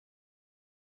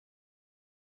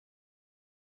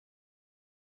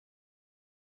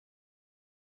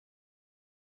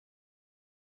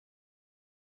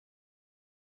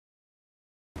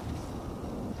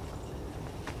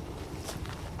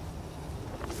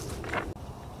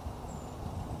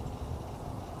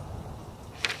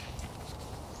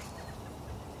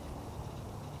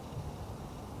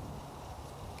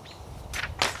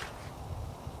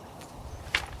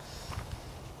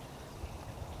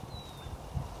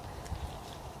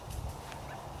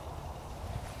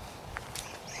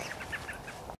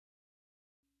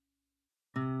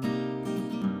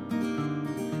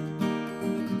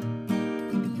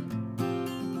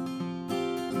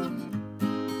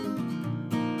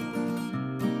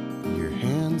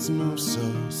hands move so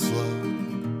slow.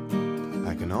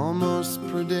 I can almost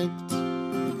predict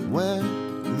where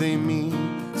they mean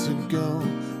to go.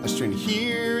 I strain to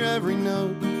hear every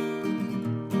note.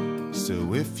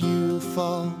 So if you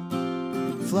fall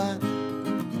flat,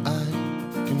 I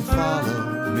can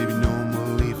follow. Maybe no one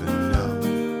will even know.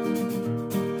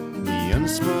 The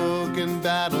unspoken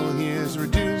battle here is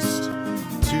reduced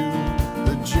to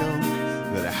a joke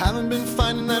that I haven't been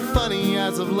finding that funny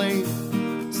as of late.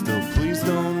 Still, please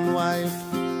don't wipe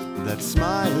that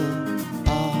smile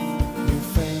off your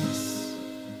face.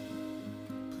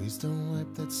 Please don't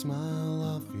wipe that smile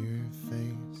off your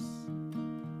face.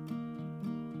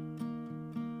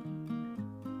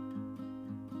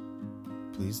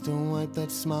 Please don't wipe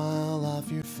that smile off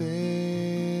your face.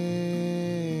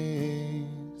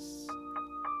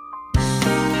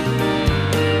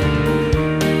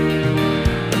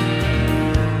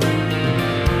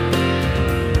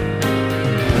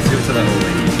 Let's go to that old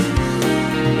lady.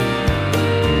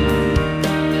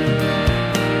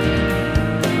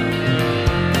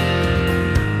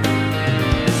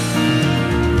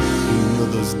 You know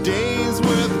those days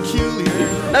were peculiar.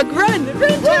 Run,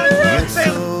 Jerry, run!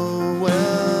 So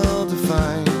well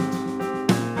defined.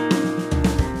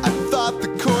 I thought the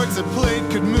chords I played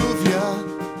could move ya.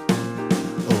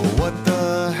 Oh, what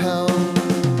the hell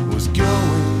was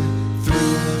going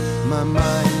through my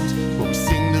mind? But we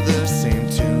sing to the same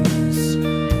tunes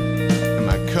in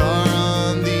my car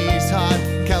on these hot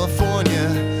California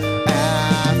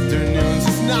afternoons.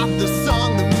 It's not the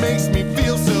song that makes me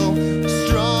feel so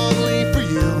strongly for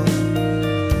you.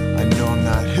 I know I'm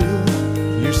not who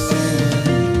you're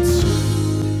singing to.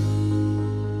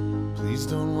 Please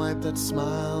don't wipe that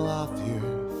smile off your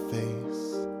face.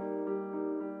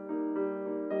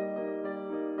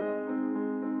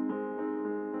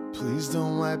 Please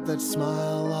don't wipe that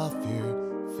smile off your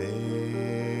face.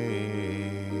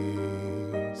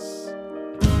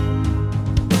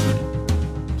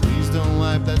 Please don't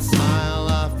wipe that smile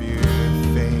off your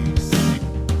face.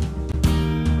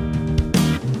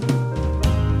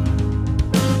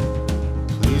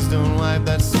 Please don't wipe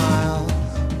that smile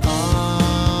off.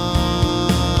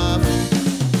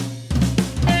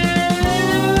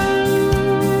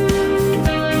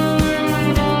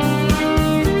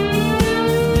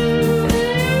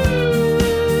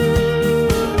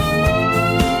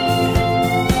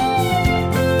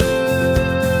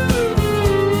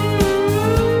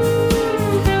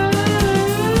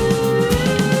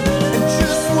 And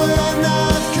just when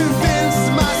I've convinced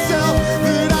myself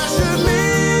that I should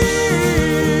leave,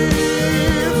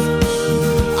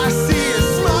 I see a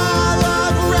smile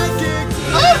of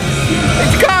recognition.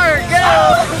 It's car, go!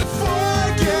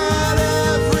 Forget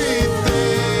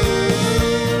everything.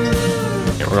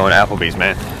 Yeah, we're going to Applebee's,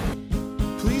 man.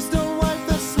 Please don't wipe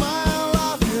that smile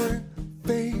off your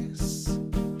face.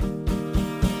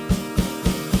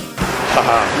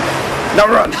 Haha. Now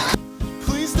run!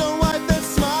 Please don't wipe that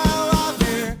smile off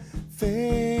your face.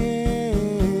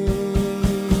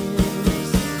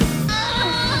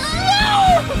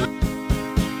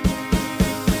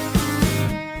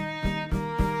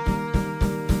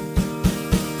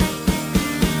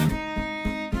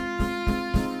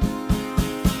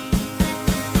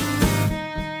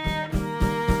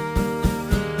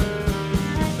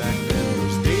 Back then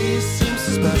those days seemed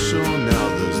so special. Now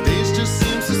those days just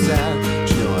seem so sad. But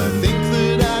you know, I think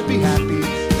that I'd be happy.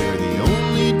 They're the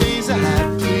only days I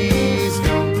had. Please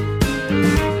don't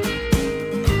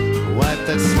wipe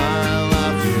that smile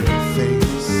off your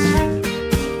face.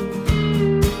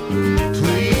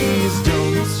 Please don't.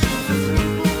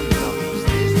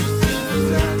 Please don't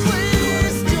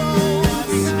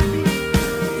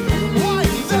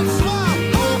wipe that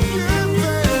smile off your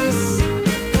face.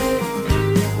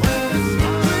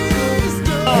 Please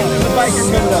don't. The bike is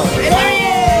coming out.